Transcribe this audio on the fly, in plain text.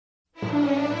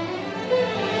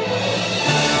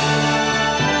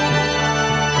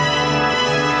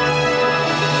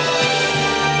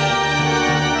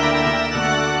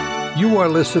are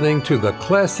listening to the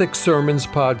Classic Sermons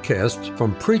podcast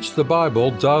from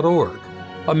PreachTheBible.org,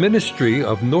 a ministry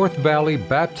of North Valley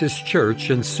Baptist Church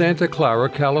in Santa Clara,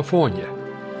 California.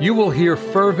 You will hear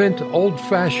fervent,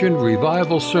 old-fashioned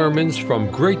revival sermons from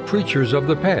great preachers of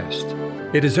the past.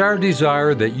 It is our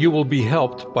desire that you will be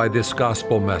helped by this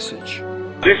gospel message.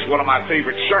 This is one of my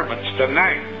favorite sermons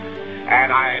tonight,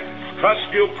 and I trust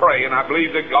you'll pray, and I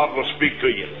believe that God will speak to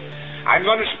you. I'm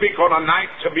going to speak on a night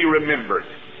to be remembered.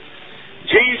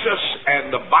 Jesus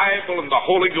and the Bible and the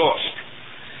Holy Ghost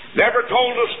never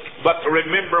told us but to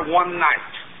remember one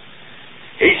night.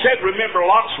 He said, remember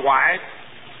Lot's wife.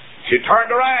 She turned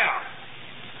around.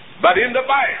 But in the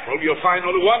Bible, you'll find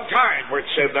only one time where it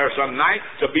said there's a night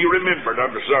to be remembered,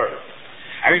 observed.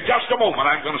 And in just a moment,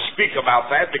 I'm going to speak about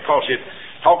that because it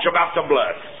talks about the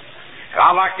blood. And I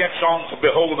like that song,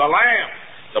 Behold the Lamb,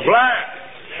 the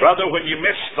blood. Brother, when you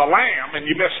miss the lamb and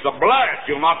you miss the blood,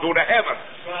 you'll not go to heaven.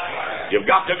 You've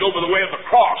got to go by the way of the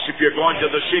cross if you're going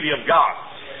to the city of God.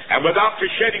 And without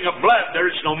the shedding of blood, there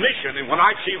is no mission. And when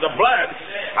I see the blood,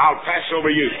 I'll pass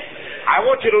over you. I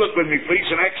want you to look with me, please,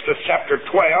 in Exodus chapter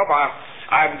 12.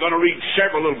 I'm going to read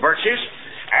several little verses.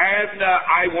 And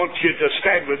I want you to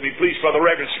stand with me, please, for the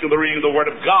reverence to the reading of the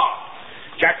Word of God.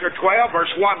 Chapter 12,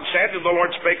 verse 1 said, And the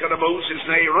Lord spake unto Moses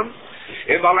and Aaron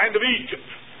in the land of Egypt.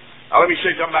 Now let me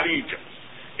say something about Egypt.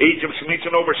 Egypt's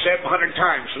mentioned over 700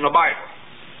 times in the Bible.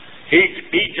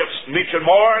 Egypt's mentioned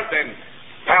more than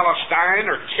Palestine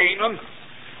or Canaan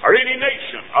or any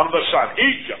nation under the sun.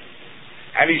 Egypt.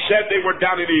 And he said they were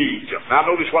down in Egypt. Now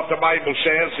notice what the Bible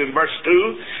says in verse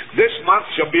 2. This month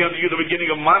shall be unto you the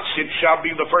beginning of months. It shall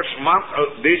be the first month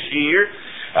of this year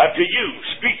to you.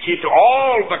 Speak ye to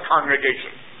all the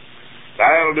congregation.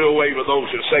 That'll do away with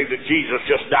those who say that Jesus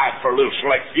just died for a little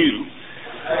select few.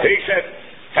 He said,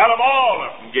 tell them all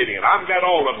of them get in. I'm glad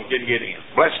all of them can get in.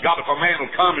 Bless God, if a man will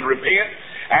come and repent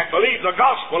and believe the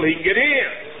gospel, he can get in.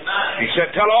 He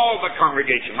said, tell all the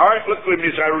congregation. All right, look with me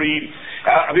as I read.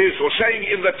 Israel, saying,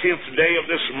 in the 10th day of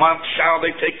this month shall they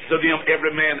take to them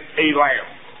every man a lamb.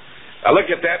 Now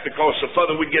look at that, because the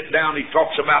further we get down, he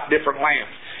talks about different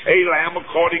lambs. A lamb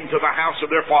according to the house of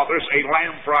their fathers, a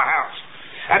lamb for a house.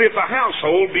 And if the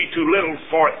household be too little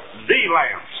for the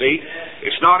lamb, see,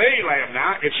 it's not a lamb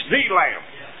now, it's the lamb.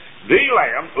 The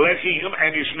lamb, let him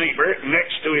and his neighbor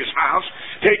next to his house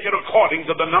take it according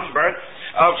to the number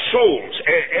of souls.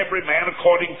 Every man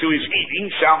according to his eating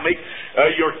shall make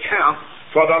your count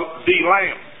for the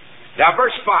lamb. Now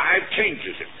verse 5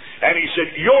 changes it. And he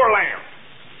said, your lamb.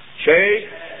 See,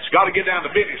 it's got to get down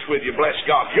to business with you, bless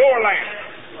God. Your lamb.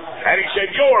 And he said,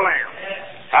 your lamb.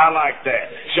 I like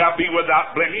that. Shall be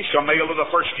without blemish, a male of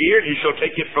the first year, and ye shall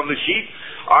take it from the sheep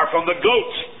or from the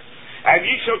goats. And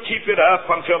ye shall keep it up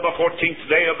until the 14th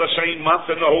day of the same month,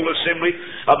 and the whole assembly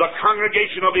of the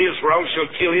congregation of Israel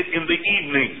shall kill it in the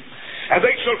evening. And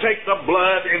they shall take the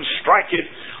blood and strike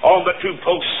it on the two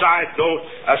side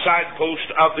post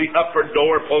of the upper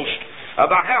door post of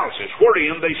the houses,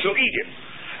 wherein they shall eat it.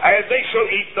 And they shall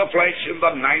eat the flesh in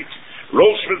the night,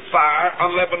 roast with fire,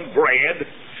 unleavened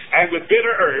bread, and with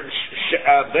bitter herbs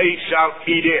they shall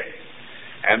eat it.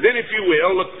 And then, if you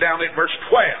will, look down at verse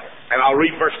 12. And I'll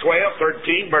read verse 12,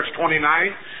 13, verse 29,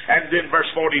 and then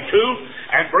verse 42,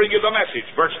 and bring you the message.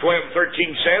 Verse 12 and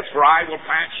 13 says, For I will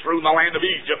pass through the land of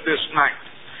Egypt this night,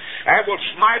 and will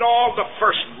smite all the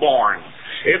firstborn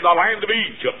in the land of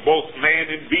Egypt, both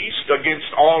man and beast,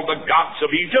 against all the gods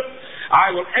of Egypt.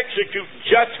 I will execute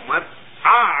judgment.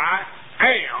 I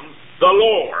am the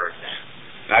Lord.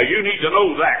 Now you need to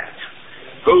know that.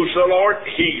 Who's the Lord?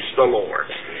 He's the Lord.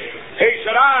 He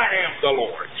said, I am the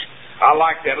Lord. I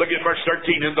like that. Look at verse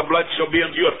 13. And the blood shall be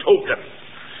unto you a token.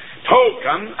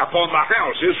 Token upon the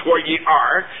houses where ye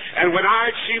are. And when I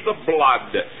see the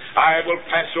blood, I will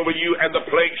pass over you, and the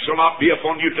plague shall not be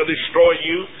upon you to destroy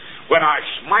you when I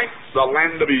smite the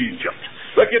land of Egypt.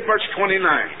 Look at verse 29.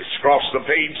 It's across the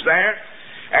page there.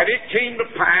 And it came to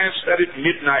pass that at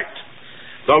midnight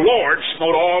the Lord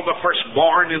smote all the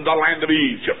firstborn in the land of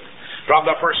Egypt, from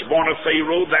the firstborn of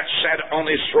Pharaoh that sat on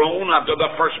his throne unto the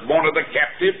firstborn of the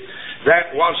captive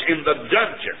that was in the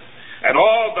dungeon, and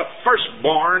all the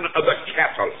firstborn of the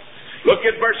cattle. Look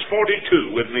at verse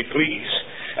 42 with me, please.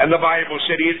 And the Bible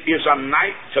said, it is a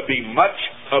night to be much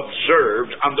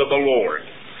observed unto the Lord,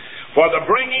 for the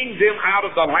bringing them out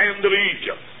of the land of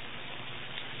Egypt.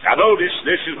 Now notice,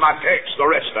 this is my text, the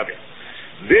rest of it.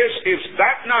 This is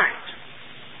that night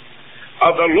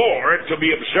of the Lord to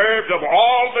be observed of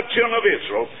all the children of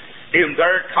Israel in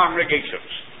their congregations.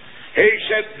 He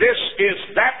said, this is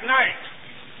that night.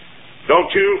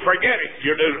 Don't you forget it.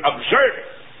 You're to observe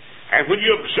it. And when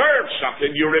you observe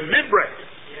something, you remember it.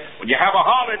 When you have a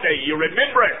holiday, you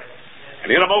remember it. And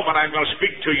in a moment, I'm going to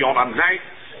speak to you on a night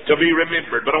to be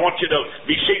remembered. But I want you to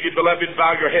be seated, beloved, and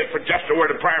bow your head for just a word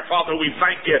of prayer. Father, we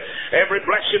thank you. Every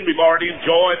blessing we've already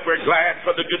enjoyed. We're glad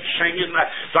for the good singing.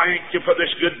 Thank you for this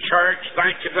good church.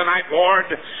 Thank you tonight, Lord,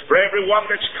 for everyone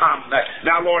that's come.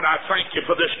 Now, Lord, I thank you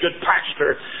for this good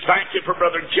pastor. Thank you for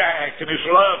Brother Jack and his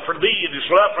love for thee and his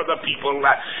love for the people.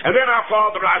 And then, our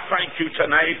Father, I thank you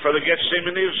tonight for the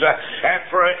Gethsemanes and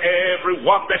for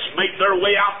everyone that's made their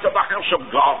way out to the house of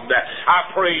God. I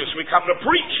pray as we come to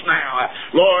preach now,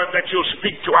 Lord, that you'll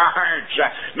speak to our hearts.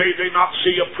 May they not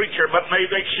see a preacher, but may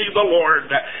they see the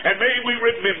Lord. And may we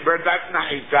remember that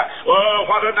night. Oh,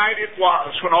 what a night it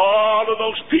was when all of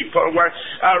those people were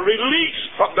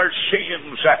released from their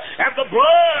sins. And the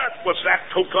blood was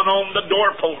that token on the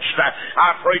doorpost.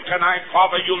 I pray tonight,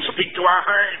 Father, you'll speak to our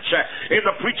hearts in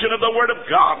the preaching of the Word of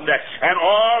God. And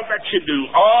all that you do,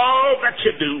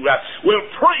 will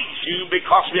praise you,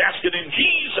 because we ask it in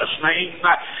Jesus' name.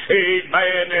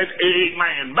 Amen and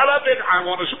amen. Beloved, I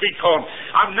want to speak on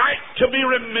a night to be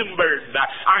remembered.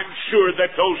 I'm sure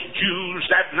that those Jews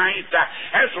that night,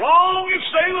 as long as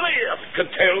they lived, could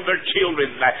tell their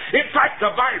children. In fact, the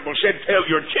Bible said, tell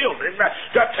your children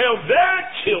to tell their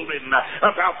children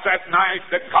about that night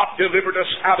that God delivered us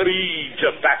out of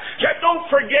Egypt. Said, don't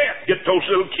forget, get those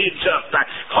little kids up.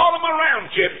 Call them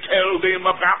around you and tell them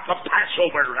about the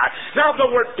Passover. Now, the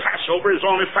word Passover is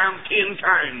only found 10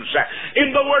 times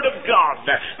in the Word of God.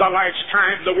 The last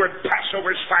time the word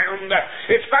Passover is found,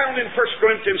 it's found in 1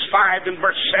 Corinthians 5 and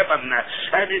verse 7.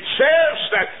 And it says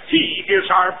that He is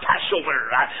our Passover.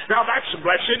 Now that's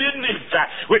blessed, isn't it?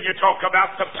 When you talk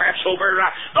about the Passover,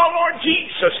 the Lord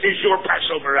Jesus is your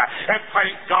Passover. And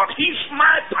thank God, He's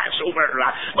my Passover.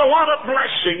 But what a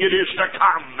blessing it is to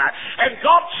come. And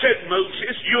God said,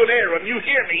 Moses, you and Aaron, you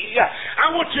hear me?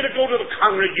 I want you to go to the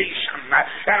congregation,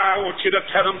 and I want you to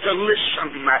tell them to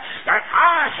listen. That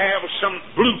I have some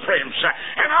blueprints,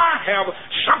 and I have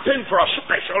something for a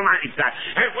special night.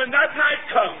 And when that night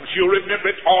comes, you'll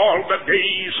remember it all the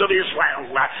days of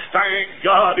Israel. Thank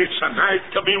God it's a night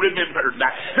to be remembered.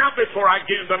 Now, before I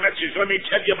give the message, let me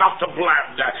tell you about the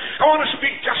blood. I want to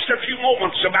speak just a few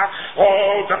moments about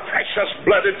all the precious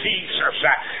blood of Jesus.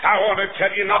 I want to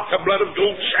tell you not the blood of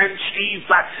goats and sheep,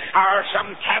 or some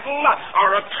cattle, or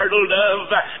a turtle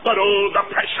dove, but oh, the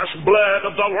precious blood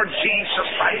of the Lord Jesus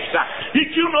Christ. Did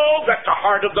you know that the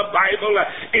heart of the Bible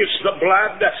is the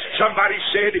blood? Somebody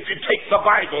said if you take the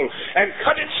Bible and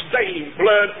cut its vein,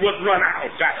 blood would run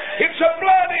out. It's a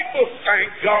bloody book, thank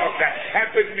God. And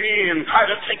when men try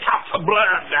to take out the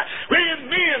blood, when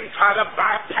men try to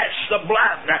bypass the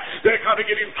blood, they're going to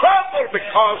get in trouble,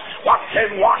 because what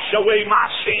can wash away my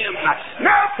sin?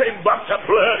 Nothing but the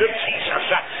blood of Jesus.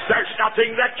 There's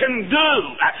nothing that can do.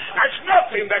 There's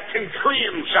nothing that can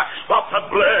cleanse what the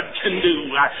blood can do.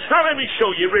 Now let me show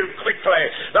you real quickly.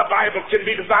 The Bible can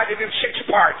be divided in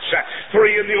 6 parts.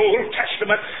 3 in the Old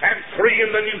Testament and 3 in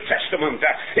the New Testament.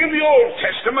 In the Old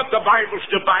Testament, the Bible's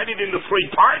divided into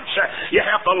 3 parts. You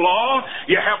have the law,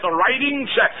 you have the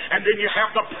writings, and then you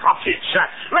have the prophets.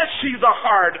 Let's see the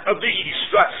heart of these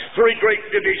 3 great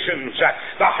divisions.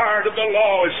 The heart of the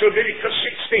law is Leviticus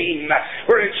 16,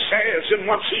 where it says, and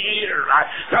once a year,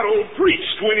 that old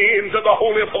priest went into the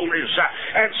Holy of Holies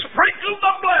and sprinkled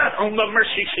the blood on the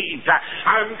mercy seat.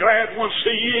 I'm glad once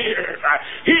a year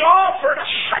he offered a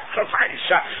sacrifice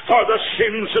for the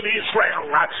sins of Israel.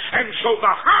 And so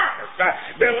the heart,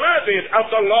 beloved, of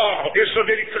the law is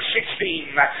Leviticus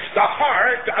 16. The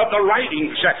heart of the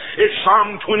writings is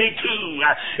Psalm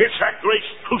 22. It's that great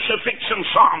crucifixion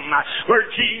psalm where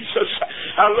Jesus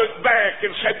looked back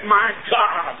and said, my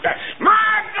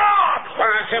God,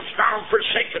 why hast thou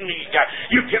forsaken me?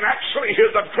 You can actually hear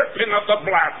the dripping of the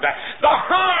blood. The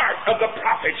heart of the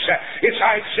prophets is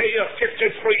Isaiah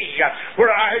 53,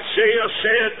 where Isaiah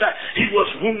said, He was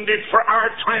wounded for our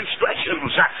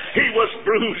transgressions. He was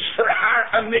bruised for our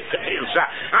iniquities.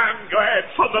 I'm glad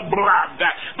for the blood.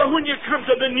 But when you come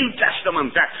to the New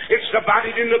Testament, it's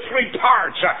divided into 3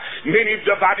 parts. Many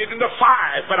divided into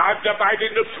 5, but I've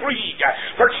divided into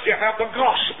 3. First, you have the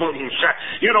Gospels.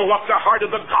 You know what the heart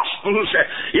of the Gospels,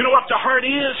 you know what the heart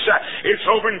is? It's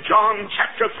over in John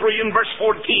chapter 3 and verse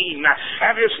 14.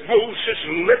 And as Moses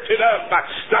lifted up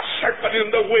the serpent in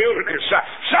the wilderness,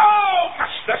 so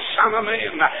must the Son of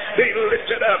Man be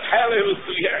lifted up.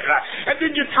 Hallelujah. And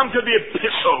then you come to the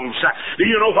epistles. Do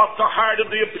you know what the heart of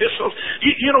the epistles?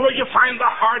 You know where you find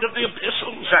the heart of the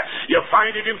epistles? You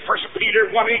find it in 1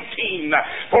 Peter 1:18.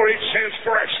 For it says,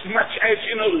 for as much as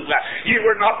you know, you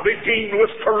were not redeemed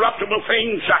with corruptible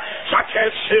things, such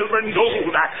as silver and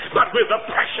gold, but with the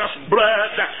precious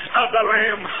blood of the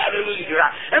Lamb. Hallelujah.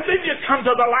 And then you come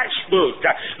to the last book,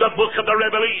 the book of the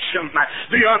Revelation,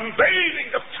 the unveiling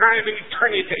of time and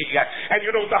eternity. And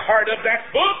you know the heart of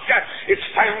that book, it's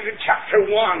found in chapter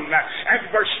 1 and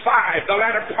verse 5, the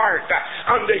latter part.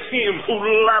 Unto him who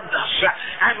loved us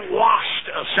and washed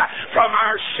us from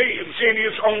our sins in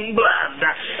his own blood.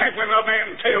 And when a man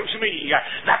tells me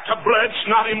that the blood's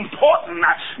not important,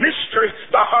 mister,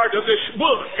 the heart of this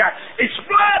book is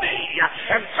bloody.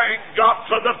 And thank God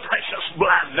for the precious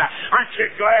blood. Aren't you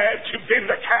glad you've been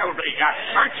to Calvary?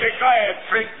 Aren't you glad,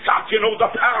 thank God, you know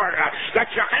the power that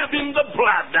you have in the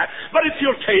blood? But if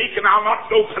you'll take, and I'll not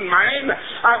open mine,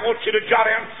 I want you to jot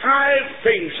down 5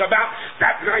 things about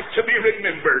that night to be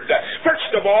remembered.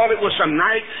 First of all, it was a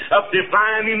night of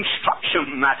divine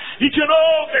instruction. Did you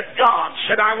know that God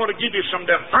said, I want to give you some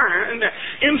divine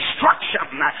instruction?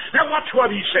 Now watch what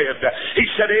he said. He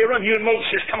said, Aaron, you and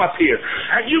Moses, come up here,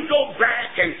 and you go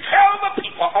back and tell the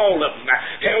people, all of them,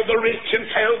 tell the rich and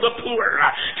tell the poor,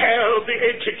 tell the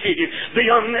educated, the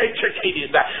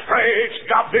uneducated. Praise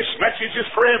God, this message is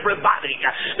for everybody,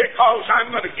 because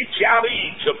I'm going to get you out of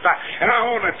Egypt. And I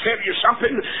want to tell you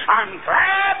something. I'm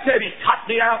glad that he cut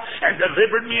me out and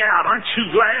delivered me out. Aren't you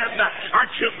glad?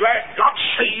 Aren't you glad God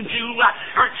saved you?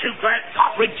 Aren't you glad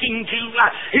God redeemed you?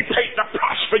 He paid the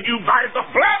price for you by the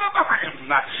blood of the Lamb.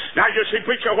 Now you see,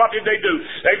 preacher, what did they do?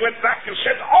 They went back and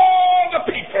said, all the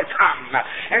people come.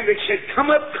 And they said, come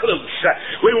up close.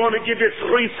 We want to give you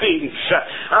 3 things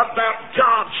about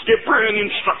God's divine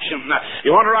instruction.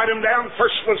 You want to write them down?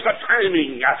 First was the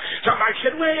timing. Somebody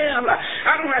said, well,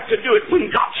 I don't have to do it when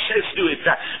God says do it.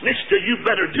 Mister, you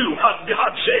better do what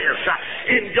God says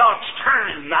in God's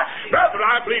time. Brother,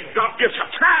 I believe God gives a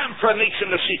time for a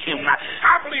nation to seek him.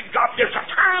 I believe God gives a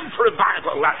time for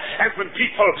revival. And when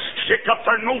people stick up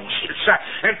their noses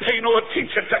and pay no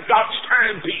attention to God's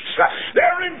timepiece,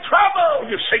 they're in trouble.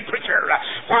 You say, preacher,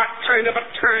 what kind of a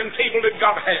timetable did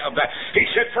God have? He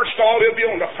said, first of all, it'll be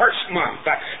on the first month,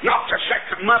 not the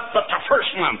second month, but the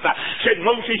first month. Said,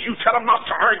 Moses, you tell them not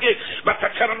to argue, but to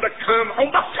tell them to come on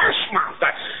the first month.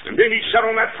 And then he said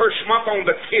on that first month, on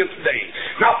the 10th day,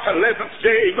 not the 11th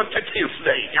day, but the 10th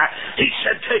day, he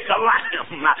said, take a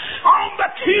lamb on the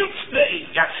 10th day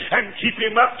and keep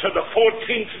him up to the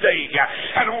 14th day.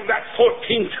 And on that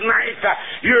 14th night,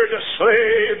 you're to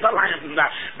slay the lamb.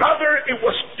 Brother, it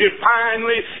was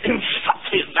divinely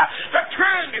instructed. The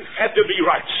timing had to be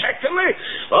right. Secondly,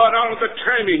 not only the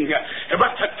timing,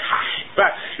 but the type.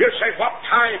 You say, what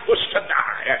type was to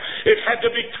die? It had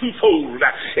to be twofold.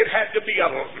 It had to be a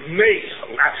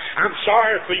male. I'm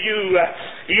sorry for you,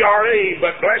 ERA,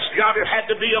 but bless God, it had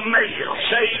to be a male.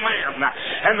 Say amen.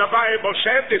 And the Bible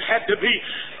said it had to be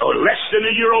less than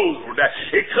a year old.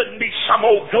 It couldn't be some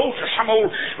old goat or some old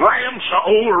lamb, some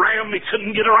old ram he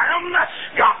couldn't get around.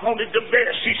 God wanted the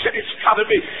best. He said it's got to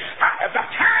be the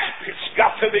type. It's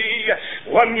got to be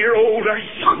 1 year old or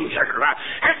younger.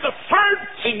 And the third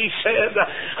thing he said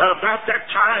about that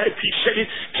type, he said it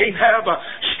can't have a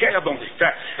scab on it,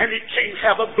 and it can't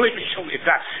have a blemish on it.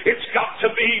 It's got to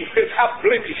be without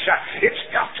blemish. It's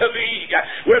got to be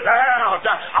without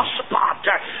a spot.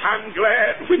 I'm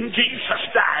glad when Jesus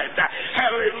died,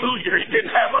 hallelujah, he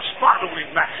didn't have a spot on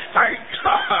him. Thank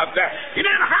God. He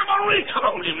didn't have a wrinkle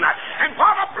on him. And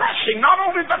what a blessing, not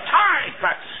only the type,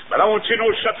 but I want you to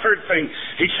notice the third thing.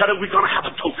 He said, are we going to have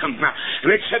a token? And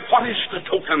they said, what is the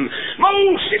token?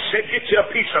 Moses said, get you a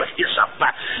piece of hyssop.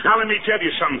 Now let me tell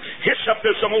you something. Hyssop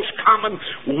is the most common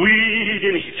weed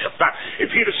in Egypt. If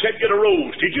he'd have said, get a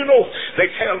rose. Did you know, they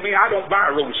tell me I don't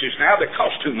buy roses now. They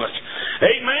cost too much.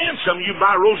 Amen. Some of you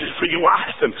buy roses for your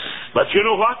wife. But you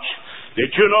know what? Did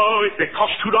you know they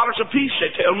cost $2 a piece,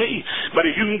 they tell me? But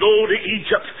if you can go to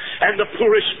Egypt and the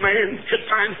poorest man could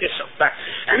find hyssop.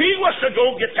 And he was to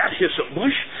go get that hyssop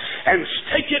bush and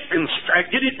take it and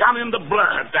get it down in the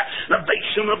blood, the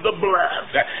basin of the blood.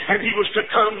 And he was to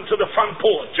come to the front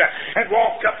porch and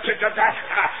walk up to that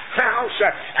house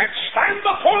and stand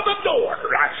before the door.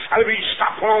 Let me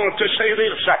stop on to say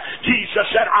this. Jesus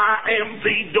said, I am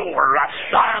the door.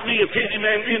 By me, if any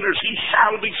man enters, he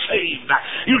shall be saved.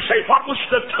 You say, what was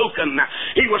the token?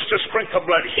 He was to sprinkle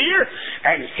blood here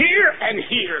and here and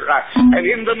here and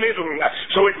in the middle.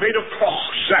 So it made a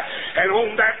cross. And on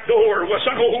that door was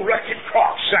an old rugged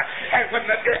cross. And when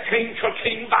the death angel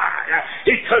came by,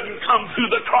 he couldn't come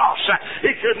through the cross.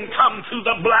 He couldn't come through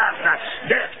the blood.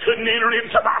 Death couldn't enter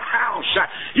into that house.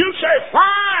 You say,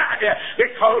 why?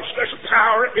 Because there's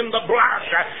power in the blood.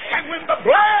 And when the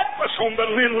blood was on the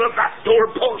lintel of that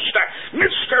doorpost,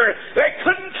 mister, they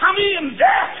couldn't come in.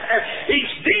 Death,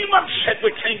 these demons said,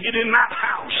 we can't get in that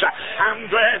house. I'm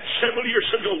glad several years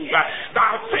ago,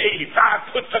 by faith, I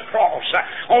put the cross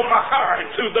on my heart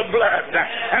through the blood.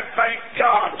 And thank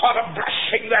God, what a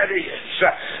blessing that is.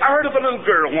 I heard of a little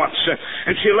girl once,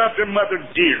 and she loved her mother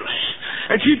dearly.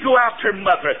 And she'd go out to her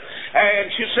mother,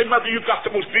 and she'd say, Mother, you've got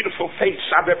the most beautiful face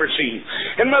I've ever seen.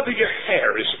 And Mother, your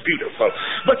hair is beautiful,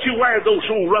 but you wear those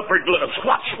old rubber gloves.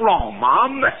 What's wrong,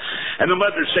 Mom? And the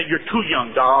mother said, you're too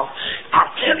young, doll.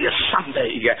 I'll tell you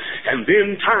someday. And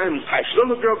then time passed. The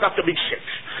little girl got to be sick.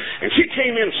 And she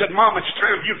came in and said, Mom, it's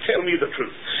time you tell me the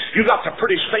truth. You got the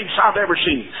prettiest face I've ever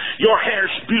seen. Your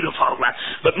hair's beautiful.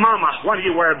 But Mama, why do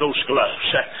you wear those gloves?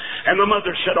 And the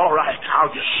mother said, all right,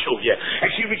 I'll just show you. And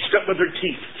she reached up with her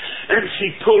teeth, and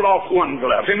she pulled off one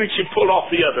glove, and then she pulled off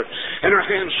the other, and her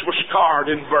hands were scarred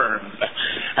and burned.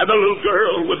 And the little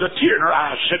girl with a tear in her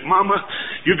eyes said, Mama,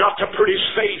 you got the prettiest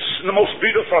face and the most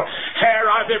beautiful hair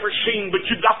I've ever seen, but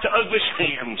you got the ugliest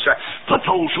hands. Put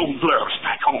those old gloves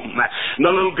back on. And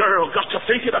the little girl got to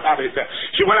thinking about it.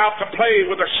 She went out to play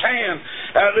with her sand,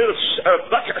 a little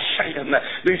bucket of sand.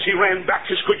 Then she ran back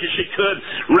as quick as she could,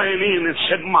 ran in and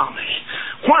said, Mommy,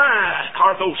 why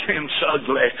are those hands so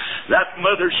ugly? That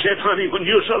mother said, honey, when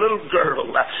you was a little girl,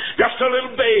 just a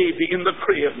little baby in the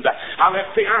crib, I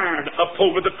left the iron up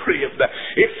over the crib.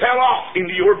 It fell off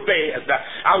into your bed.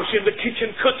 I was in the kitchen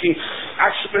cooking. I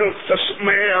smelled the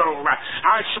smell.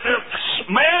 I smelled the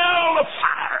smell of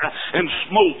fire and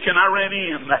smoke, and I ran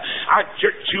in. I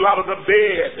jerked you out of the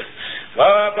bed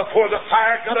before the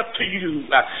fire got up to you.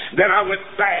 Then I went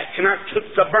back and I took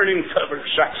the burning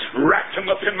covers, wrapped them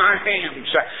up in my hands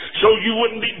so you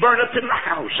wouldn't be burned up in the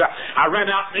house. I ran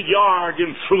out in the yard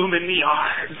and threw them in the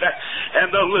yard.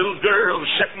 And the little girl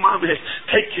said, Mommy,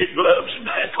 take your gloves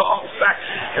back off.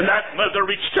 And that mother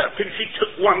reached up and she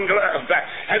took one glove,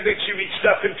 and then she reached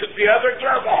up and took the other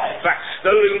glove off.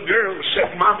 The little girl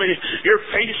said, Mommy, your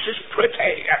face is pretty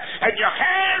and your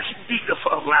hair's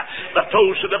beautiful, but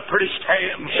those are the prettiest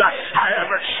hands I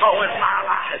ever saw in my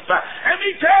life. Let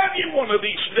me tell you, one of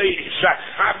these days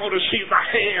I'm going to see the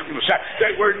hands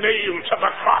that were nailed to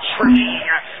the cross for me.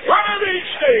 One of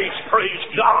these days, praise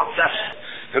God.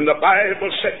 And the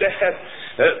Bible said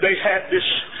they had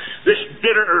this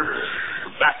bitter.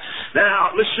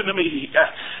 Now, listen to me.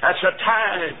 That's a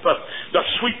type of the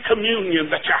sweet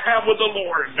communion that you have with the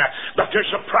Lord. But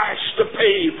there's a price to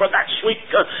pay for that sweet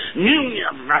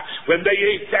communion. When they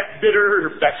ate that bitter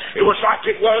herb, it was like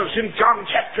it was in John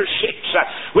chapter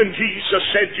 6 when Jesus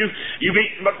said, You've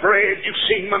eaten my bread, you've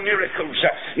seen my miracles.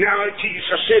 Now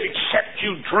Jesus said, except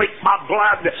you drink my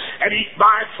blood and eat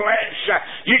my flesh,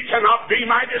 you cannot be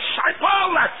my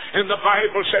disciple. And the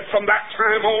Bible said from that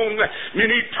time on,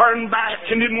 many turned back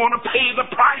and didn't want to pay the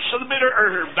price of the bitter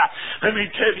herb. Let me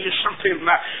tell you something.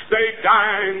 They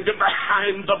dined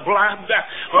behind the blood.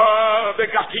 Oh, they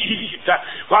got to eat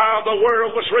while the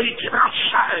world was raging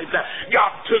outside.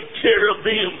 God took care of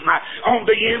them on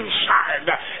the inside,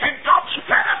 and God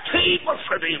spread a table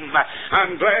for them.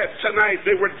 I'm glad tonight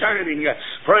they were dining,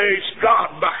 praise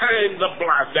God, behind the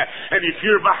blood. And if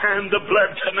you're behind the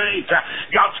blood tonight,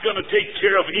 God's going to take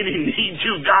care of any need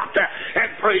you got.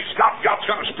 And praise God, God's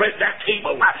going to spread that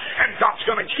table, and God's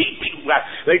going to keep you.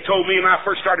 They told me when I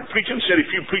first started preaching, said,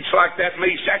 if you preach like that,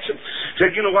 Mace Jackson,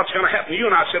 said, you know what's going to happen to you?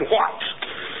 And I said, what?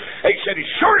 They said, as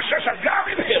sure as there's a God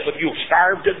in heaven, you'll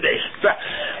starve to death.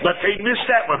 But they missed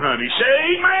that one, honey. Say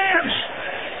amen.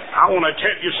 I want to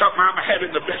tell you something. I'm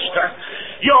having the best time.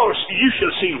 You should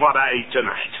have seen what I ate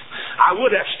tonight. I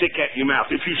would have stick at your mouth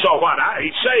if you saw what I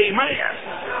ate. Say amen.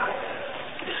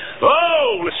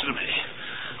 Oh, listen to me.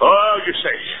 Oh, you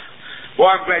say, well,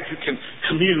 I'm glad you can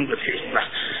commune with him.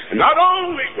 And not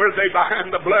only were they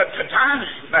behind the blood to time,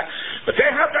 but they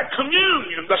have that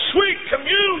communion, the sweet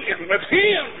communion with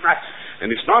him. And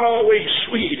it's not always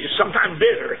sweet. It's sometimes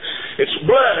bitter. It's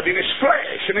blood and it's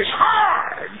flesh and it's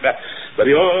hard. But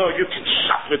oh, you can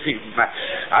sup with him.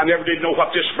 I never did know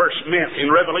what this verse meant in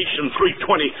Revelation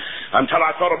 3:20 until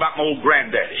I thought about my old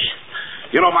granddaddy.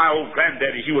 You know, my old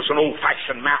granddaddy, he was an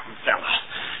old-fashioned mountain fella.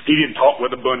 He didn't talk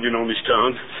with a bunion on his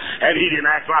tongue, and he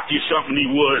didn't act like he's something he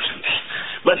wasn't.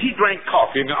 But he drank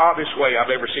coffee in the oddest way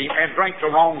I've ever seen, and drank the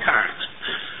wrong kind.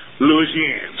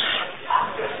 Louisiana's.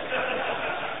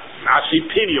 I see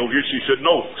Penny over here. She said,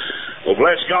 no. Well,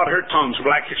 bless God, her tongue's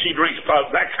black. If she drinks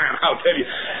probably that kind, I'll tell you.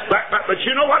 But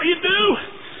you know what he'd do?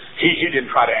 He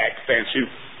didn't try to act fancy.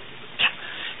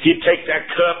 He'd take that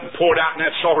cup and pour it out in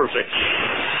that saucer and say...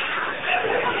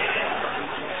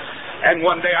 And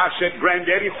one day I said,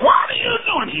 Granddaddy, what are you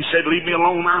doing? He said, leave me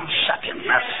alone, I'm sucking.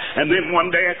 And then one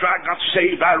day after I got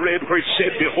saved, I read where it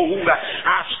said, behold,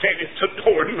 I stand at the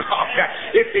door and knock.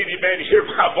 If any man hear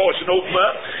my voice and open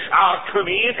up, I'll come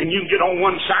in, and you can get on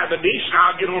one side of the dish, and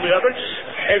I'll get on the other,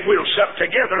 and we'll sup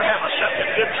together and have such a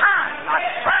good time.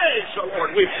 Praise the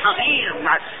Lord. We've come in,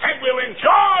 and we'll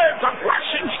enjoy the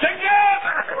blessings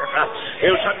together. It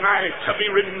was a night to be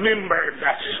remembered.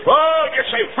 Oh, you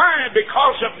say, why?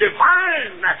 Because of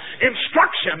divine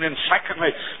instruction. And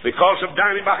secondly, because of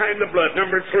dining behind the blood.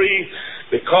 Number three,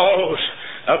 because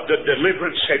of the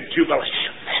deliverance and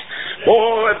jubilation.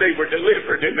 Boy, they were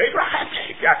delivered and they were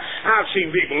happy. I've seen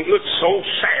people look so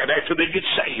sad after they get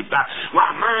saved. Why,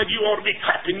 mind, you ought to be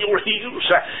clapping your heels,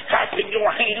 clapping your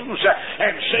hands,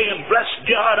 and saying, bless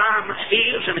God, I'm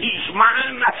His and He's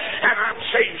mine, and I'm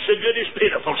saved so good it's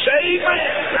pitiful. Say amen.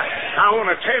 I want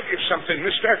to tell you something,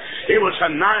 mister. It was a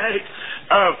night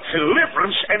of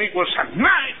deliverance and it was a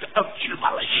night of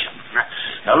jubilation.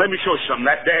 Now, let me show you something.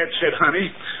 That dad said, honey,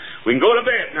 we can go to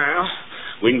bed now.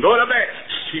 We can go to bed.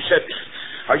 She said,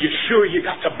 are you sure you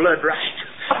got the blood right?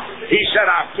 He said,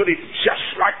 I put it just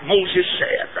like Moses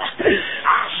said.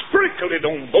 I sprinkled it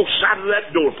on both sides of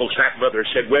that doorpost. That mother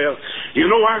said, well, you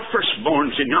know our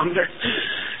firstborn's in yonder,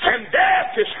 and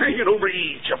death is hanging over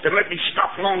Egypt. And let me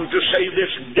stop long to say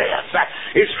this. Death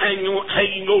is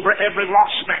hanging over every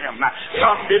lost man.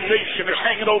 Condemnation is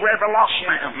hanging over every lost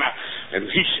man. And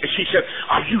she said,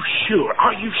 are you sure?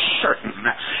 Are you certain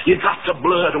you got the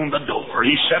blood on the door?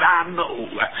 He said, I know.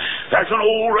 There's an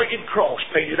old rugged cross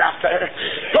painted out there.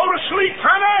 Go to sleep,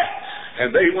 honey.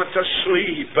 And they went to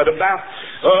sleep. But about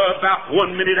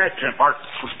 1 minute after, or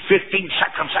 15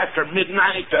 seconds after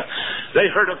midnight, they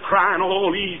heard a cry in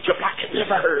all Egypt like they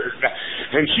never heard.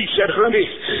 And she said, honey,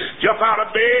 jump out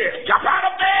of bed. Jump out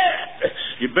of bed.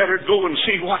 You better go and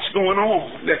see what's going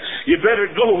on. You better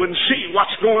go and see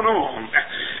what's going on.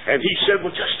 And he said,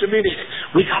 well, just a minute.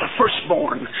 We got a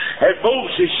firstborn. And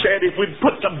Moses said if we'd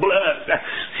put the blood,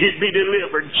 he'd be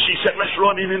delivered. She said, let's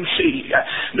run in and see.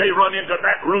 They run into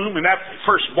that room, and that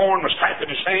firstborn was clapping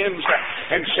his hands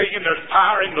and saying, there's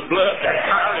power in the blood. There's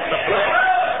power in the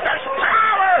blood. There's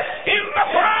power in the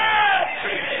blood.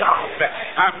 God,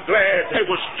 I'm glad there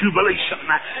was jubilation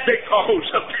because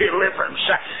of deliverance.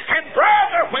 And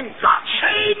brother, when God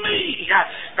saved me,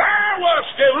 there was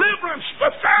deliverance,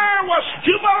 but there was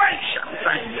jubilation.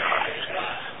 Thank God.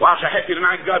 Well, I was so happy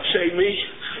tonight God saved me.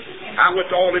 I went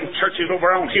to all them churches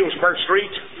over on Hillsborough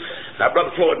Street. Now,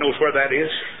 Brother Floyd knows where that is.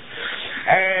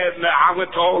 And I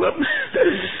went to all of them.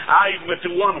 I even went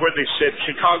to one where they said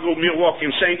Chicago, Milwaukee,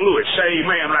 and St. Louis. Say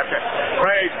amen right there.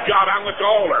 Praise God, I went to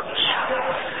all of them.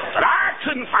 But I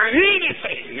couldn't find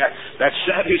anything that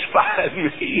satisfied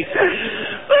me.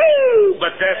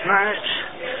 But that night,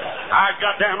 I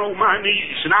got down on my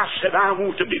knees and I said, I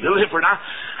want to be delivered.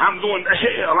 I'm going to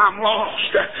hell. I'm lost.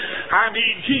 I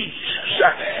need Jesus.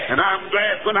 And I'm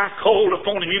glad when I called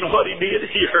upon him, you know what he did?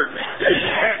 He heard me.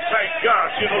 And thank God,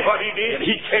 you know what he did?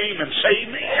 He came and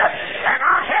saved me. And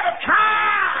I had a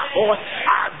time. Boy,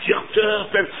 I jumped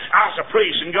up and I was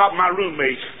praising God. My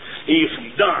roommate, he's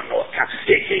from Dunmore.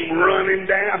 He came running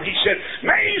down. He said,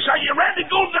 Mays, are you ready to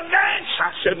go to the dance?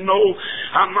 I said, no,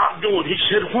 I'm not going. He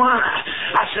said, why?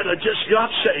 I said, I just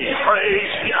got saved.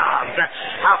 Praise God.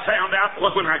 I found out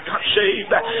when I got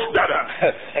saved that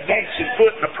a dancing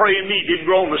foot and a praying knee didn't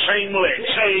grow on the same leg.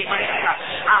 Say amen.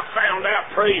 I found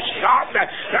out, praise God, that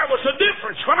there was a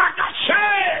difference when I got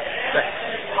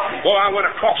saved. Boy, I went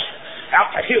across out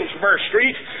to Hillsborough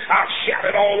Street. I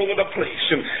shouted all over the place.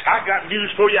 And I got news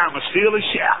for you. I'm still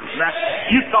shouting.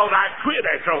 You thought I'd quit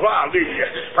after a while, didn't you?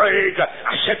 Praise God.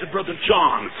 I said to Brother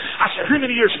John, I said, how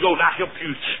many years ago did I help you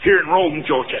here in Rome,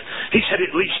 Georgia? He said,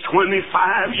 at least 25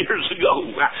 years ago.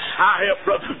 I helped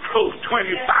Brother Grove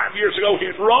 25 years ago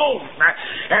in Rome.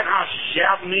 And I was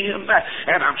shouting him.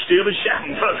 And I'm still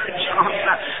shouting, Brother John.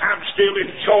 I'm still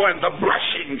enjoying the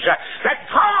blessings that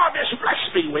God has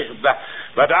blessed me with.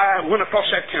 But I went across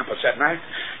that campus that night.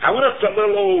 I went up to a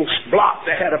little old block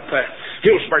they had up there.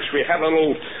 Hillsborough Street had a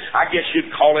little, I guess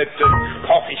you'd call it a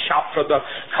coffee shop for the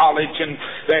college, and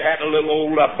they had a little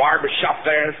old barber shop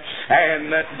there,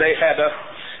 and they had a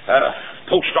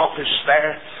post office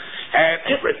there, and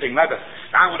everything.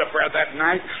 I went up there that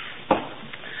night.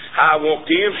 I walked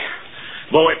in.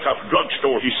 Boy, it's a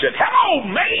drugstore. He said, hello,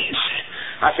 Mace.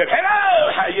 I said,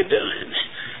 hello, how you doing?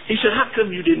 He said, how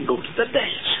come you didn't go to the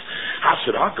dance? I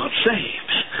said, I got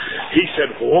saved. He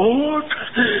said, what?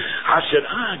 I said,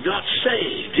 I got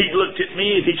saved. He looked at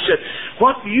me and he said,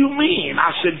 what do you mean?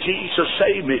 I said, Jesus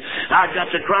saved me. I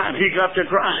got to crying. He got to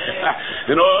crying.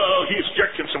 And he's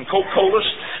drinking some Coca-Colas.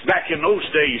 Back in those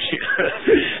days,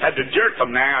 had to jerk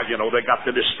them. Now, you know, they got the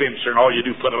dispenser, and all you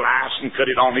do put a ice and cut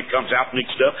it on. It comes out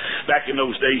mixed up. Back in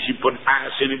those days, you put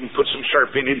ice in it and put some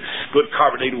syrup in it, put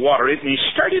carbonated water in it, and you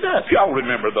stirred it up. Y'all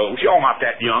remember those? Y'all not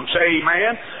that young. Say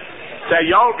amen. Say,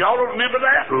 y'all don't remember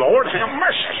that? Lord have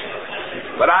mercy.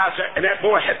 But and that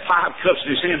boy had 5 cups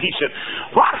in his hand. He said,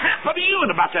 what happened to you?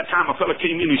 And about that time a fellow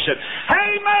came in. He said,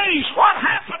 hey, Mace, what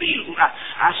happened to you?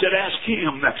 I said, ask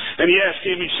him. And he asked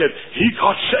him. He said, he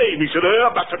got saved. He said,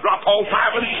 I'm about to drop all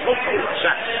 5 of these books.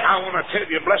 I want to tell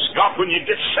you, bless God, when you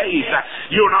get saved,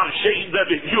 you're not ashamed of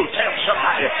it. You'll tell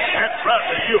somebody, and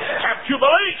brother, you have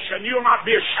jubilation. You'll not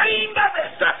be ashamed of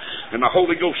it. And the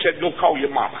Holy Ghost said, go call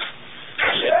your mama.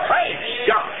 I said, praise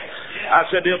God. I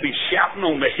said, they'll be shouting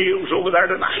on the hills over there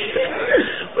tonight.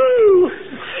 Woo.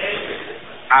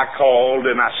 I called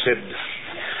and I said,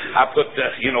 I put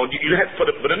you have to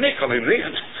put a nickel in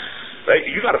then.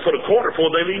 You got to put a quarter before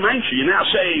they leave answer you. Now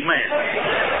say amen.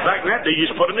 Back in that day, you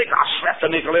used to put a nickel. I slapped the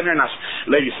nickel in there, and the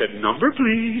lady said, number,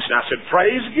 please. And I said,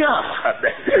 praise God.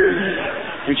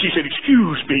 And she said,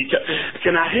 excuse me,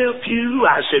 can I help you?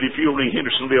 I said, if you'll ring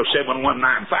Hendersonville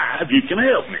 7195, you can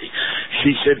help me.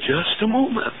 She said, just a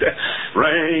moment.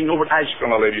 Rang over to high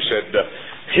school. The lady said,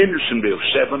 Hendersonville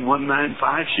 7195.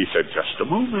 She said, just a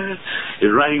moment. It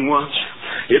rang once.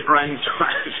 It rang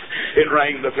twice. It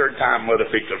rang the third time. Mother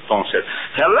picked up the phone and said,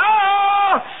 hello?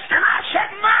 And I said,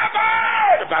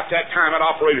 Mother! About that time, an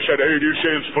operator said, hey, do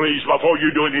sense, please, before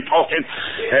you do any talking.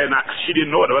 And she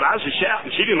didn't know it, but I was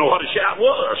shouting. She didn't know what a shout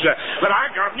was. But I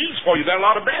got news for you. There are a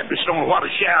lot of Baptists don't know what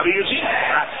a shout is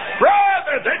either.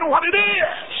 Brother, they know what it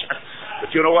is. But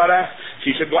you know what?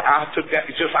 She said, well, I took that.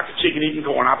 It's just like a chicken eating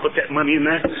corn. I put that money in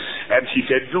there. And she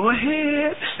said, go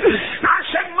ahead. And I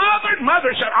said, Mother.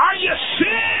 Mother said, are you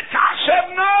sick? I said,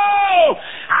 no.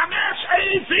 I'm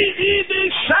S-A-V-E-D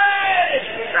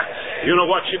saved. You know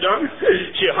what she done?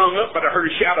 She hung up, but I heard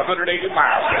her shout 180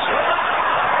 miles.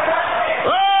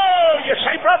 Oh, you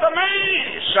say, Brother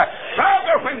Mace,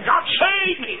 Brother, when God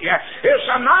saved me, it's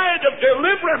a night of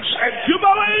deliverance and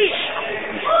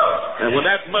jubilation. And when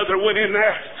that mother went in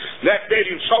there that day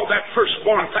and saw that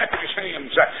firstborn clap his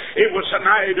hands, it was a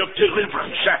night of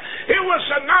deliverance. It was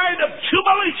a night of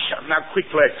jubilation. Now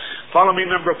quickly, follow me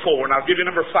number 4, and I'll give you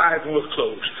number 5 and we'll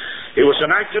close. It was a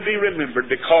night to be remembered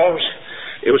because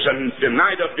it was a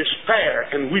night of despair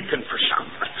and weeping for some.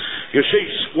 You see,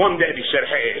 one daddy said,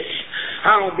 hey,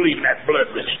 I don't believe in that blood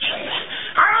religion.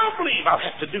 I don't believe I'll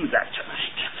have to do that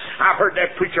tonight. I've heard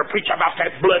that preacher preach about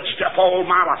that blood stuff all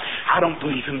my life. I don't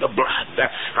believe in the blood.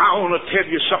 I want to tell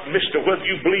you something, mister. Whether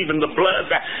you believe in the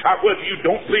blood or whether you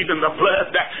don't believe in the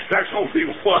blood, there's only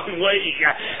one way,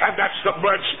 and that's the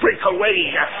blood sprinkle way.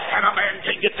 And a man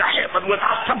can get to heaven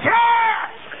without the blood.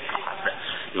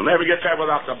 You'll never get there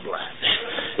without the blood.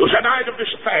 It was a night of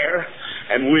despair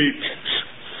and weeping.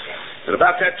 And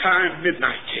about that time,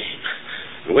 midnight came.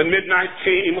 And when midnight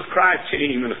came, a cry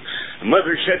came, and a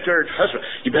mother said to her husband,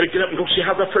 you better get up and go see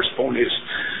how the firstborn is.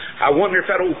 I wonder if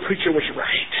that old preacher was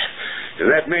right. And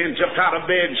that man jumped out of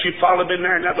bed, and she followed in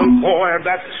there, and that little boy,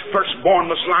 that firstborn,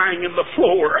 was lying in the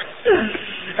floor.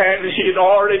 And he had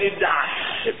already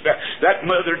died. That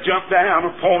mother jumped down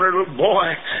upon her little boy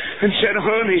and said,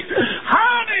 honey,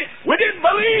 we didn't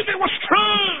believe it was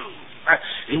true.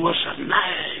 It was a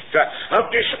night of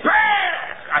despair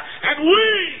and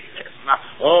weeping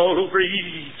all over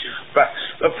Egypt.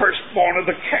 The firstborn of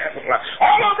the cattle,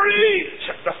 all over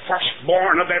Egypt, the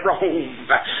firstborn of every home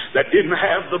that didn't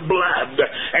have the blood.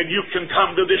 And you can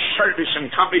come to this service and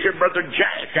come to hear Brother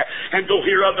Jack and go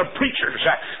hear other preachers.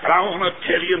 But I want to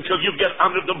tell you, until you get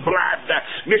under the blood,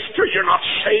 mister, you're not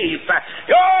saved.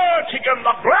 Oh, to get on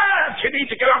the blood, you need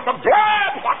to get on the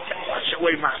blood. What's the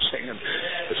way my singing?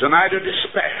 It's a night of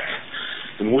despair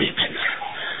and weeping.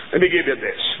 Let me give you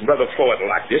this. Brother Floyd will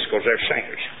like this because they're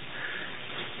singers.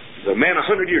 The man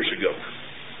 100 years ago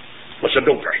was a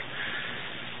doper.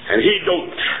 And he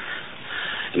doped.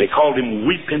 And they called him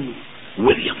Weeping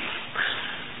William.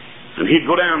 And he'd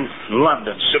go down in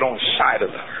London, sit on the side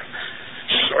of the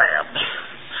slab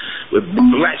with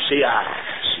glassy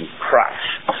eyes and cry.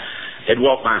 He'd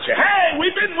walk by and say, hey,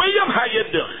 Weeping William, how you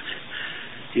doing?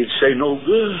 He'd say, no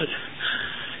good.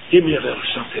 Give me a little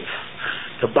something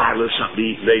to buy a little something to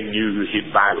eat. They knew he'd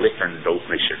buy liquor and dope.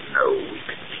 And they said, no,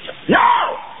 Weeping William. No!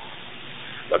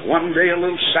 But one day a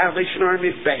little Salvation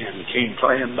Army band came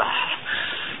playing by.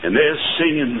 And they're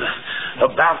singing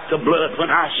about the blood.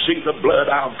 When I see the blood,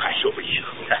 I'll pass over you.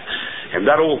 And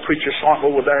that old preacher saw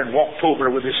him over there and walked over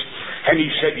with us. And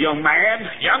he said, young man,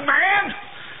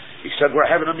 he said, we're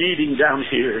having a meeting down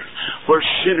here where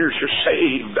sinners are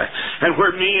saved and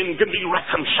where men can be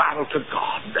reconciled to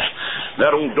God.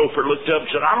 That old doper looked up and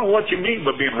said, I don't know what you mean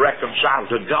by being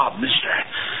reconciled to God, mister.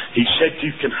 He said,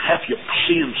 you can have your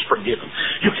sins forgiven.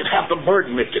 You can have the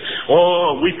burden lifted.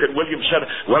 Oh, weeping William said,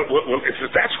 well,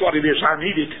 if that's what it is, I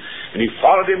need it. And he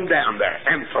followed him down there.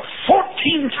 And for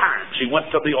 14 times he went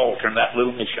to the altar in that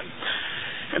little mission.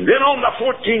 And then on the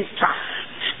 14th time,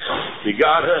 he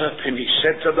got up and he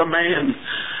said to the man,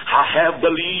 I have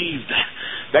believed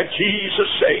that Jesus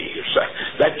saves.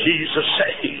 That Jesus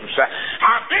saves.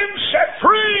 I've been set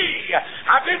free.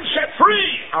 I've been set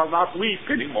free. I'll not weep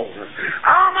anymore.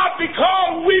 I'll not be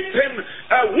called weeping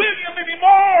William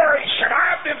anymore. He said,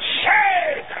 I've been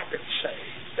saved. I've been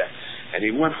saved. And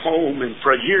he went home, and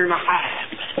for a year and a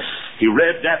half, he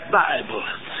read that Bible.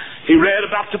 He read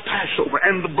about the Passover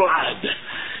and the blood.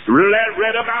 He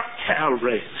read about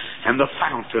Calvary and the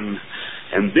fountain.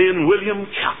 And then William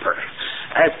Cowper,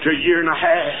 after a year and a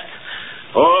half,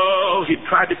 oh, he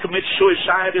tried to commit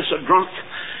suicide as a drunk.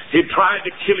 He tried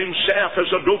to kill himself as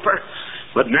a doper.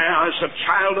 But now, as a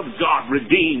child of God,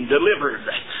 redeemed, delivered,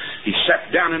 he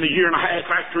sat down in a year and a half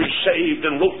after he saved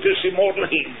and wrote this immortal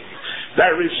hymn.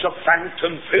 There is a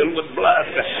fountain filled with blood,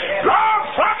 drawn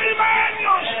from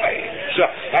Emmanuel's veins,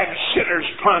 and sinners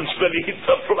plunged beneath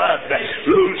the flood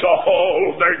lose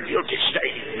all their guilty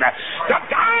stain. The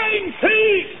dying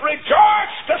thief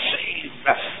rejoiced to see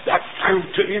that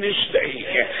fountain in his day,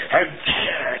 and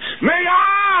there may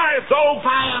I, though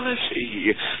vile as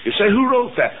he. You say, who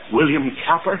wrote that? William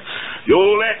Cowper, the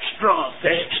old ex-drunk, the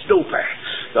ex-doper,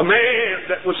 the man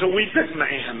that was a weeping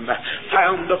man,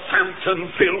 found the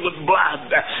fountain filled with blood.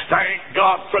 Thank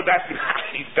God for that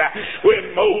night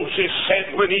when Moses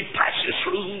said when he passes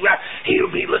through,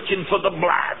 he'll be looking for the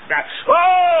blood.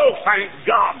 Oh, thank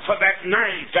God for that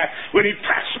night when he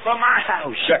passed by my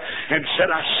house and said,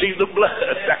 I see the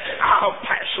blood. I'll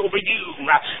pass over you.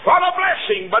 What a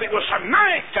blessing, but it was a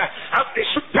night of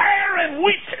despair and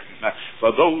weeping for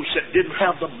those that didn't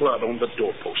have the blood on the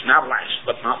doorpost. Now, last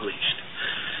but not least,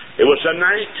 it was a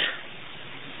night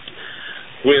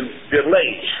when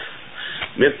delay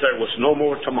meant there was no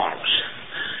more tomorrows.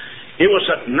 It was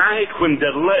a night when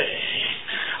delay,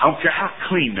 I don't care how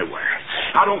clean they were,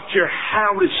 I don't care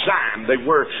how resigned they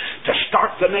were to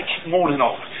start the next morning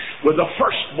off with the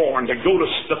firstborn to go to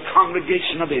the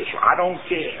congregation of Israel. I don't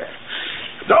care.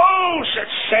 Those that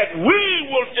said, we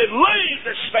will delay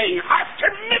this thing after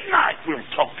midnight, we'll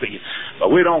talk to you.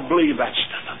 But we don't believe that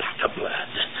stuff about the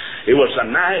blood. It was a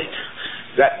night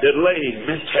that delay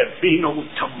meant there'd be no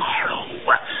tomorrow.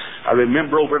 I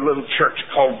remember over a little church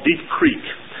called Deep Creek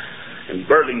in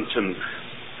Burlington.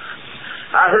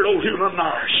 I heard old Hugh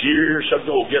Norris years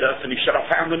ago get up and he said, I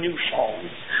found a new song.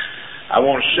 I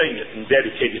want to sing it and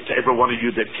dedicate it to every one of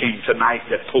you that came tonight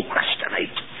that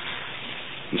procrastinate.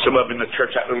 And some of them in the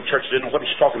church, that little church, didn't know what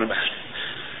he's talking about.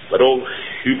 But old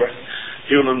Hugh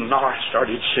Norris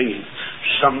started singing,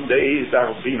 someday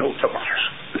there'll be no tomorrow.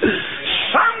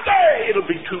 Someday it'll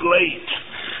be too late.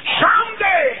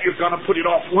 Someday you're going to put it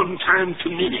off one time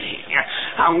too many.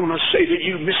 I want to say to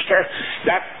you, mister,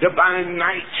 that divine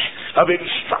night of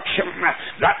instruction,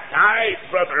 that night,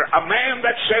 brother, a man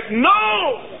that said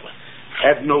no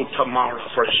had no tomorrow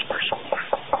for his firstborn.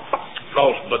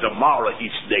 Because by tomorrow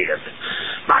he's dead.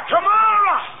 By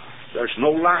tomorrow there's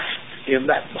no life in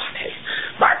that body.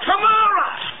 By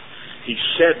tomorrow he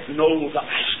said no the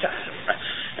last time.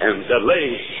 And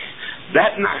delay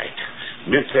that night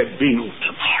meant there'd be no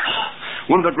tomorrow.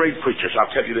 One of the great preachers,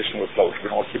 I'll tell you this and we'll close. We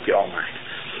don't keep you all night.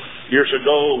 Years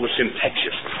ago, it was in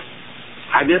Texas.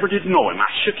 I never did know him. I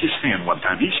shook his hand one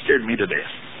time. He scared me to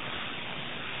death.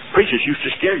 Preachers used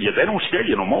to scare you. They don't scare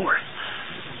you no more.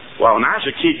 Well, when I was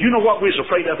a kid, you know what we was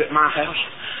afraid of at my house?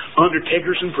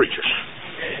 Undertakers and preachers.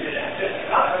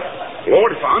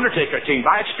 Lord, if an undertaker came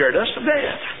by, it scared us to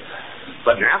death.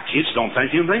 But now kids don't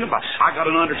think anything about it. I got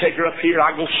an undertaker up here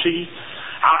I go see.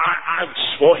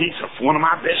 Well, he's one of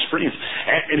my best friends.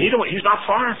 And he's not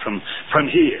far from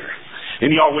here.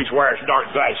 And he always wears dark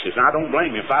glasses. And I don't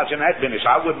blame him. If I was in that business,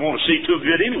 I wouldn't want to see too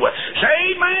good anyway. Say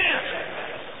amen.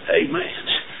 Amen.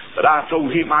 But I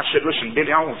told him, I said, listen,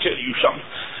 Billy, I want to tell you something.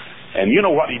 And you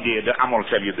know what he did? I'm going to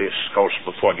tell you this, of course,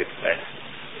 before I get to that.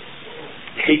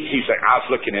 He said, I was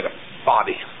looking at a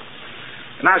body.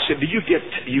 And I said, do you get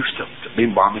used to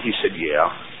being bombing? He said,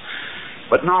 yeah.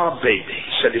 But not a baby.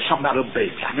 He said, there's something about a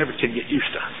baby I never can get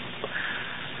used to.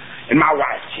 And my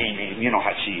wife came in. You know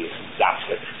how she is. I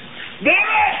said,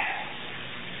 Billy!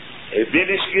 If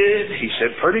Billy's good? He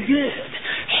said, pretty good.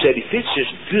 Said, if it's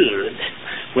as good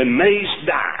when Mays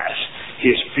dies,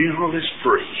 his funeral is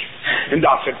free. And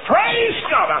Doc said, praise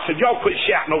God. I said, y'all quit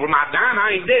shouting over my dying. I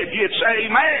ain't dead. You'd say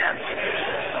amen.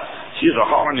 She's a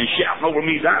hollering and shouting over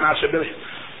me dying. I said, Billy,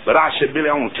 But I said, Billy,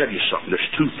 I want to tell you something.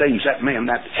 There's two things that man,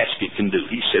 that casket can do.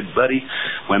 He said, buddy,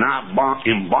 when I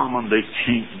embalm them, they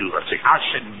can't do a thing. I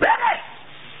said, Billy,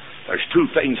 there's two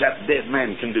things that dead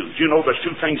man can do. Do you know there's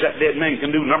two things that dead man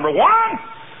can do? Number one,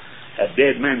 that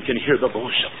dead man can hear the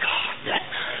voice of God.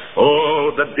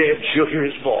 Oh, the dead shall hear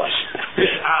his voice.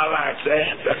 I like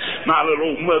that. My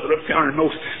little old mother up there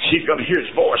knows she's going to hear his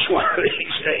voice one of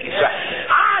these days.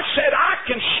 I said, I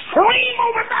can scream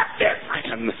over that dead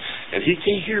man, and he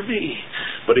can't hear me.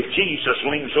 But if Jesus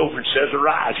leans over and says,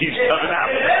 arise, he's coming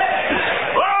out.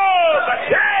 Oh, the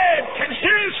dead can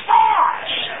hear his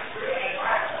voice.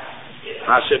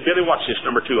 I said, Billy, watch this,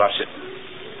 number two. I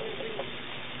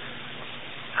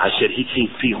said, he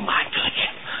can't feel my touch.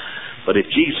 But if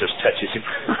Jesus touches him,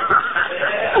 well,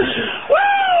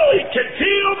 he can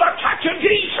feel the touch of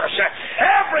Jesus.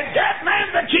 Every dead man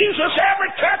that Jesus ever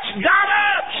touched got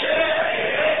up.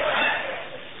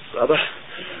 Brother,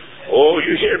 oh,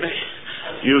 you hear me?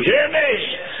 You hear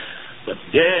me? The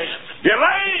dead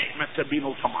delay meant to be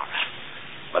no tomorrow.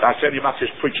 But I tell you about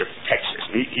this preacher from Texas.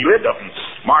 He lived up in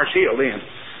Mars Hill then.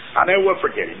 I never will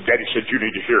forget him. Daddy said, you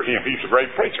need to hear him. He's a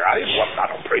great preacher. I didn't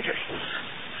want no preacher.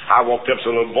 I walked up to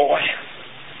a little boy,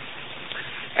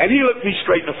 and he looked me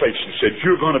straight in the face and said,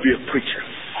 you're going to be a preacher.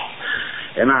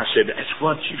 And I said, that's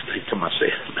what you think to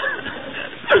myself.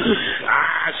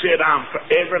 I said, I'm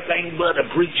everything but a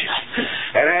preacher.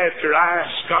 And after I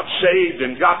got saved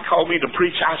and God called me to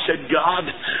preach, I said,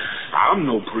 God, I'm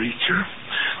no preacher.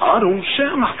 I don't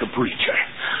sound like a preacher.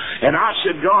 And I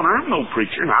said, God, I'm no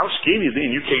preacher. And I was skinny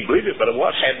then. You can't believe it, but I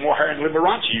was. Had more hair than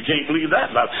Liberace. You can't believe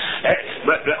that. But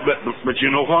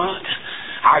you know what?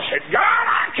 I said, God,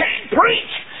 I can't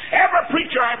preach. Every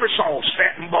preacher I ever saw was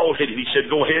fat and bald-headed. He said,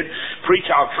 go ahead, preach.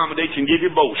 I'll accommodate you and give you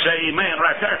both. Say amen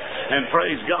right there. And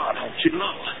praise God. Don't you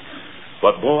know?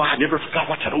 But boy, I never forgot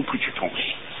what that old preacher told me.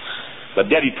 But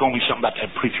Daddy told me something about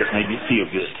that preacher that made me feel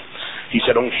good. He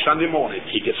said on Sunday morning,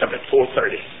 he gets up at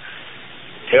 4:30.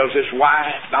 Tells his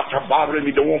wife, not to bother him,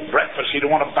 he don't want breakfast, he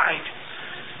don't want a bite.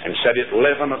 And said at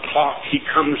 11 o'clock, he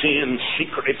comes in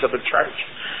secretly to the church.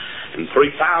 And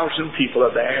 3,000 people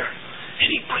are there. And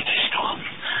he preaches to them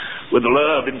with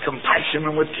love and compassion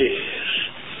and with tears.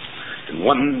 And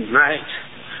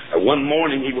one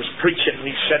morning he was preaching and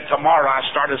he said, tomorrow I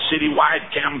start a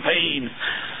citywide campaign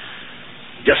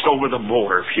just over the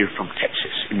border here from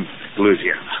Texas in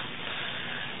Louisiana.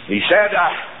 He said,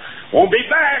 won't be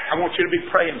back. I want you to be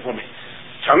praying for me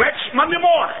till next Monday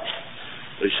morning.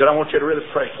 But he said, I want you to really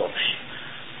pray for me.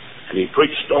 And he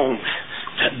preached on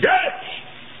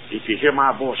today. If you hear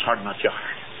my voice, harden not your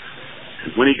heart.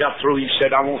 And when he got through, he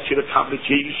said, I want you to come to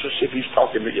Jesus if he's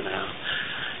talking to you now.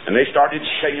 And they started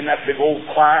singing that big old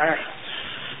choir.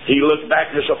 He looked back,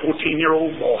 there's a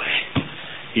 14-year-old boy.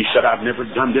 He said, I've never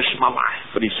done this in my life.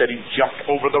 But he said he jumped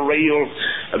over the rail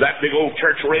of that big old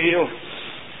church rail,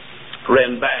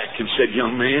 ran back and said,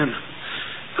 young man,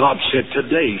 God said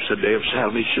today's the day of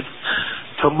salvation.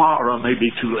 Tomorrow may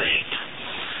be too late.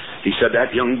 He said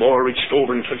that young boy reached over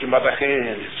and took him by the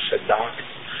hand and said, Doc,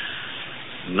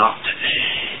 not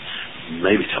today,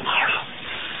 maybe tomorrow.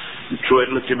 And Truett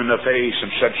looked him in the face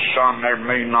and said, son, there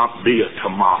may not be a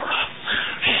tomorrow.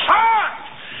 Son,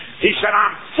 he said,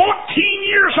 I'm 14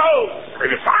 years old,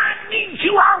 and if I need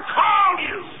you, I'll call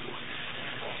you.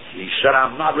 He said,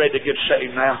 I'm not ready to get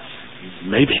saved now.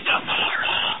 Maybe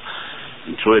tomorrow.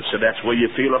 And Truett said, that's the way you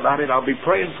feel about it. I'll be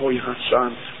praying for you,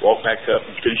 son. Walked back up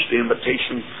and finished the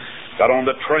invitation. Got on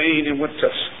the train and went to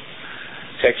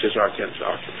Texas,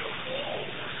 Arkansas.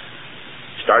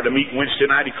 Started a meeting Wednesday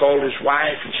night. He called his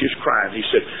wife and she was crying. He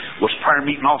said, was prayer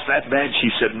meeting off that bad? She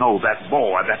said, no, that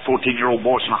boy, that 14-year-old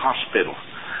boy's in the hospital.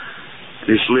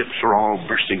 His lips are all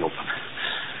bursting open.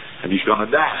 And he's going to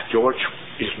die. George,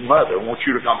 his mother wants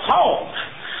you to come home.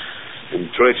 And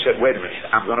Truett said, wait a minute,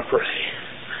 I'm going to pray.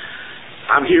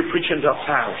 I'm here preaching to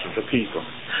thousands of people.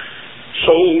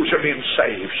 Souls are being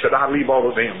saved. Should I leave all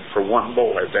of them for one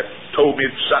boy that told me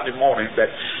Sunday morning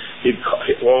that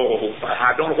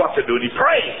I don't know what to do. And he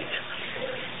prayed.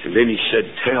 And then he said,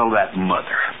 tell that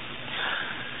mother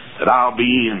that I'll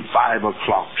be in 5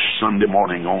 o'clock Sunday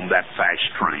morning on that fast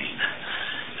train.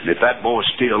 And if that boy's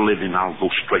still living, I'll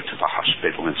go straight to the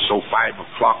hospital. And so 5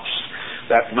 o'clock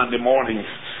that Monday morning,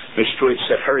 Miss Truett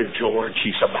said, hurry, George,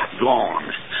 he's about gone.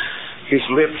 His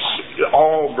lips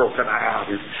all broken out.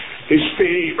 His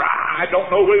fever, I don't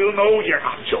know who will know you're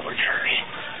not George, hurry.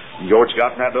 And George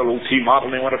got in that little old T-model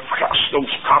and he went across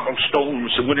those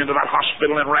cobblestones and went into that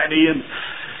hospital and ran in.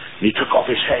 And he took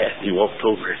off his hat and he walked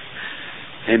over it.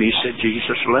 And he said,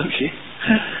 Jesus loves you.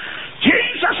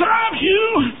 Jesus loves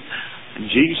you. And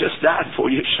Jesus died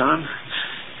for you, son.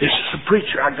 This is the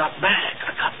preacher. I got back.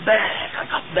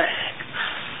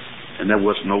 And there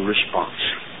was no response.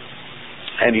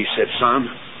 And he said, son,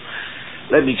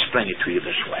 let me explain it to you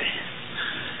this way.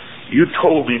 You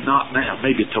told me not now,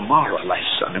 maybe tomorrow, last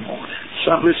Sunday morning.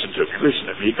 Son, listen to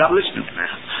me. You got to listen to me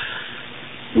now.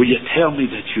 Will you tell me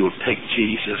that you'll take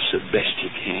Jesus the best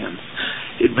you can?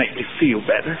 It'd make me feel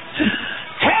better.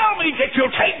 Tell me that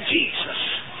you'll take Jesus.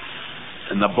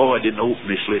 And the boy didn't open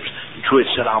his lips. And Truett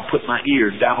said, I'll put my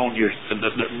ear down on your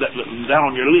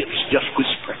lips. Just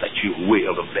whisper that you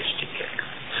will the best you can.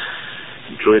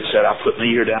 And Truett said, I put my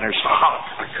ear down there. It's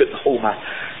hot. I couldn't hold my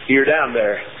ear down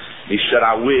there. He said,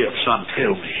 I will, son,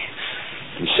 tell me.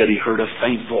 He said he heard a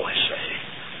faint voice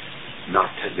say, not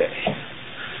today.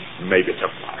 Maybe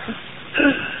tomorrow.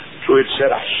 Truett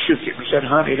said, I shook him and said,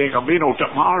 honey, it ain't going to be no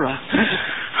tomorrow.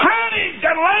 Honey,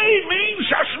 delay means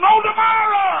there's no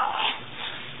tomorrow.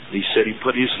 And he said he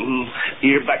put his little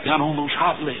ear back down on those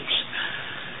hot lips.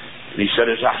 And he said,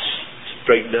 as I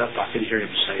straightened up, I could hear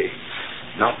him say,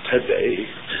 not today,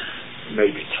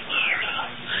 maybe tomorrow.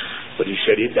 But he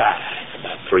said he died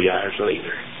about 3 hours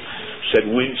later. Said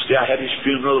Wednesday I had his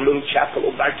funeral, a little chapel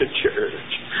back to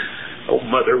church. Oh,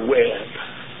 Mother Webb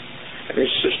and his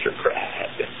sister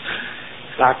cried.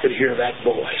 And I could hear that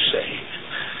boy saying,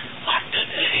 not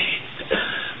today,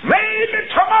 maybe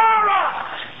tomorrow.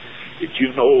 Did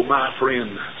you know, my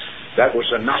friend, that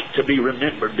was a night to be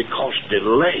remembered because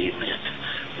delay meant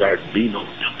there'd be no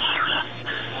tomorrow.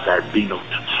 There'd be no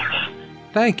tomorrow.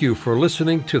 Thank you for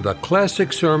listening to the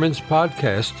Classic Sermons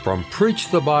podcast from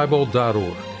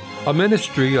PreachTheBible.org, a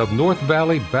ministry of North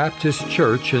Valley Baptist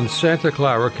Church in Santa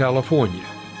Clara, California.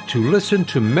 To listen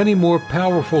to many more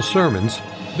powerful sermons,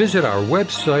 visit our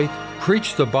website,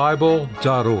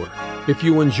 PreachTheBible.org. If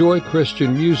you enjoy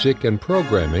Christian music and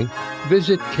programming,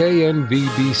 visit knvbc.com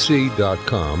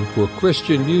for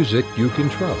Christian music you can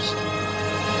trust.